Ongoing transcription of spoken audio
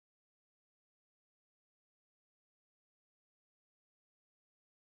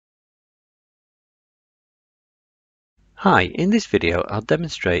Hi, in this video I'll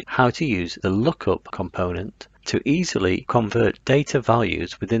demonstrate how to use the lookup component to easily convert data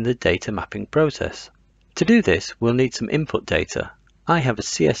values within the data mapping process. To do this, we'll need some input data. I have a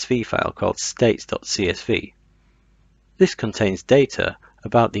CSV file called states.csv. This contains data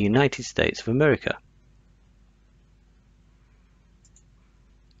about the United States of America.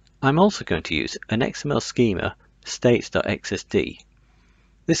 I'm also going to use an XML schema, states.xsd.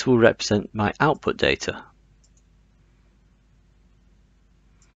 This will represent my output data.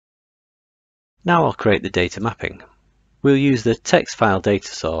 Now I'll create the data mapping. We'll use the text file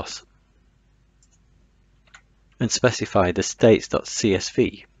data source and specify the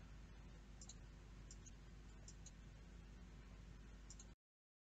states.csv.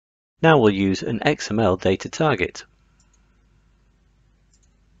 Now we'll use an XML data target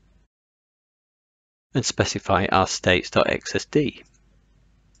and specify our states.xsd.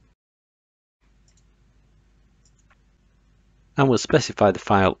 And we'll specify the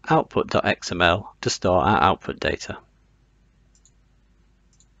file output.xml to store our output data.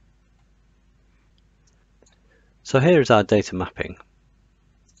 So here is our data mapping.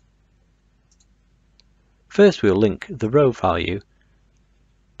 First we'll link the row value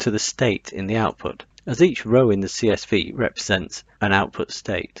to the state in the output, as each row in the CSV represents an output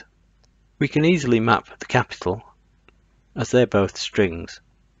state. We can easily map the capital as they're both strings.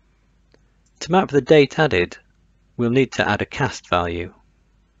 To map the date added, we'll need to add a cast value.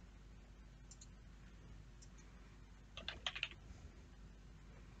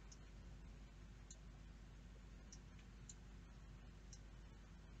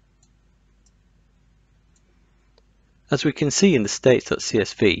 As we can see in the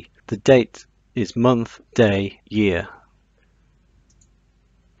states.csv, the date is month, day, year.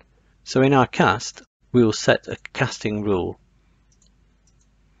 So in our cast, we will set a casting rule.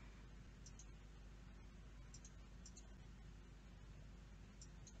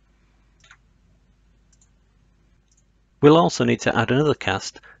 We'll also need to add another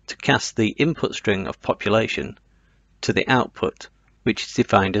cast to cast the input string of population to the output, which is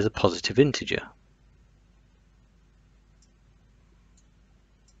defined as a positive integer.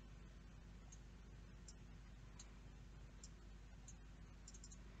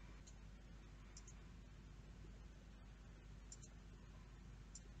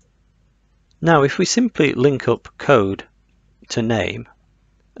 Now if we simply link up code to name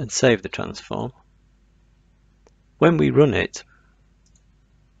and save the transform, when we run it,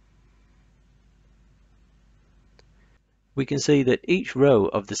 we can see that each row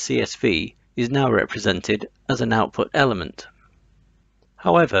of the CSV is now represented as an output element.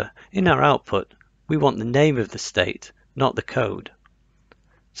 However, in our output, we want the name of the state, not the code.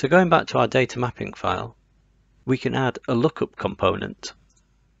 So going back to our data mapping file, we can add a lookup component.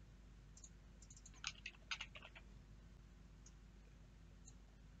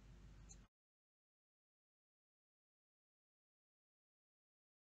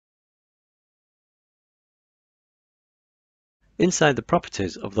 Inside the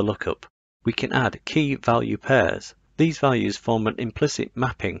properties of the lookup, we can add key value pairs. These values form an implicit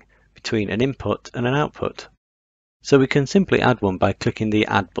mapping between an input and an output. So we can simply add one by clicking the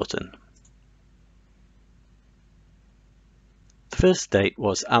Add button. The first state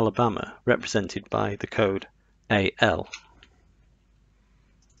was Alabama, represented by the code AL.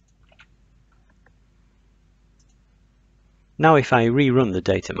 Now if I rerun the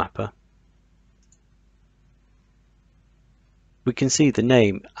data mapper, we can see the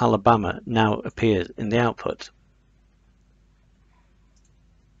name Alabama now appears in the output.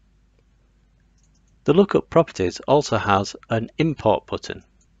 The lookup properties also has an import button.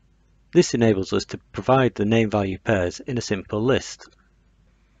 This enables us to provide the name value pairs in a simple list.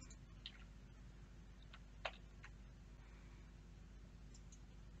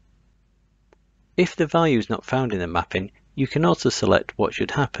 If the value is not found in the mapping, you can also select what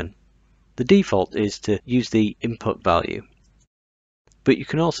should happen. The default is to use the input value, but you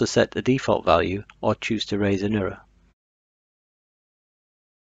can also set a default value or choose to raise an error.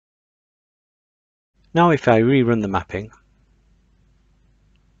 Now if I rerun the mapping,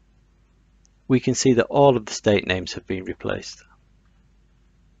 we can see that all of the state names have been replaced.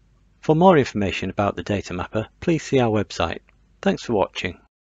 For more information about the data mapper, please see our website. Thanks for watching.